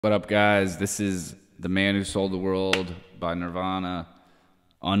What up, guys? This is The Man Who Sold the World by Nirvana,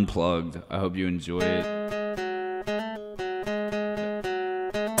 Unplugged. I hope you enjoy it.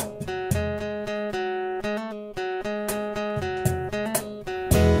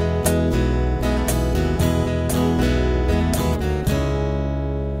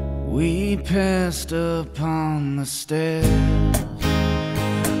 We passed upon the stairs.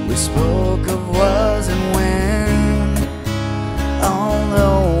 We spoke of was and when,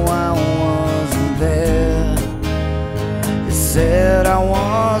 although I wasn't there. He said I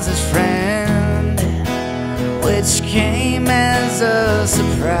was his friend, which came as a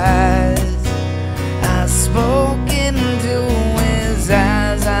surprise. I spoke into his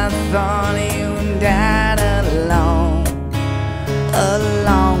eyes. I thought you died alone a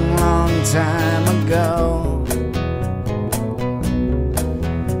long, long time ago.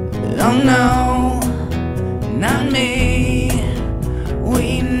 Oh no, not me.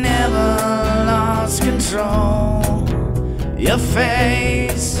 We never lost control. You're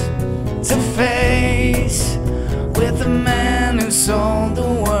face to face with the man who sold the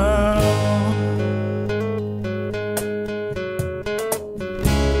world.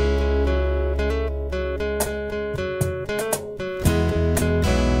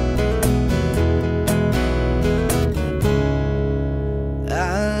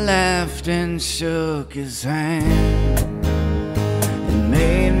 I laughed and shook his hand and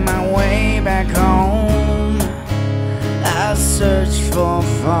made my way back home. I searched for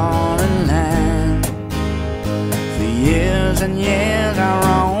foreign land. For years and years I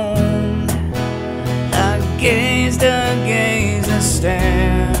roamed. I gazed, a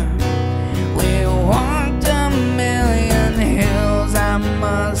stare. We walked a million hills. I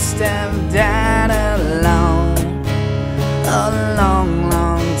must have died alone a long,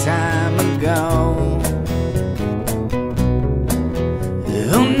 long time ago.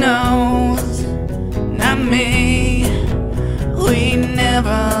 Who knows? Not me. We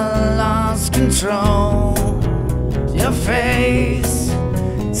never lost control. You're face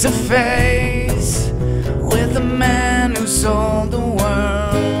to face with the man who sold the world.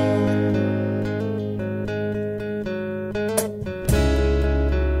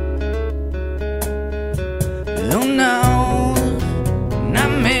 Who knows?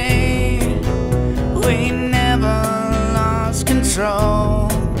 Not me. We never lost control.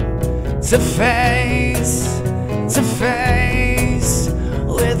 To face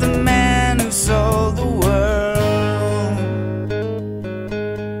with the man who sold the world.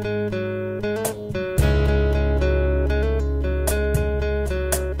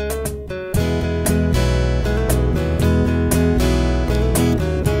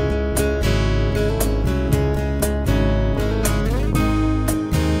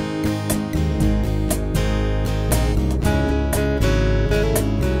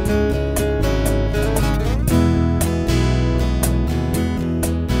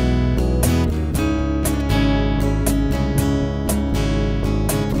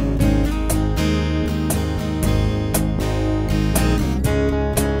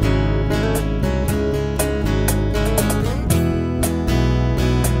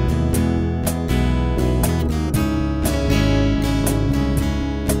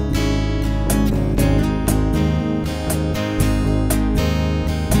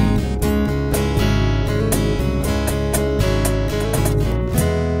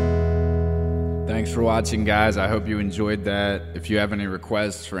 Thanks for watching, guys. I hope you enjoyed that. If you have any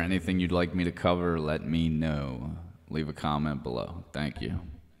requests for anything you'd like me to cover, let me know. Leave a comment below. Thank you.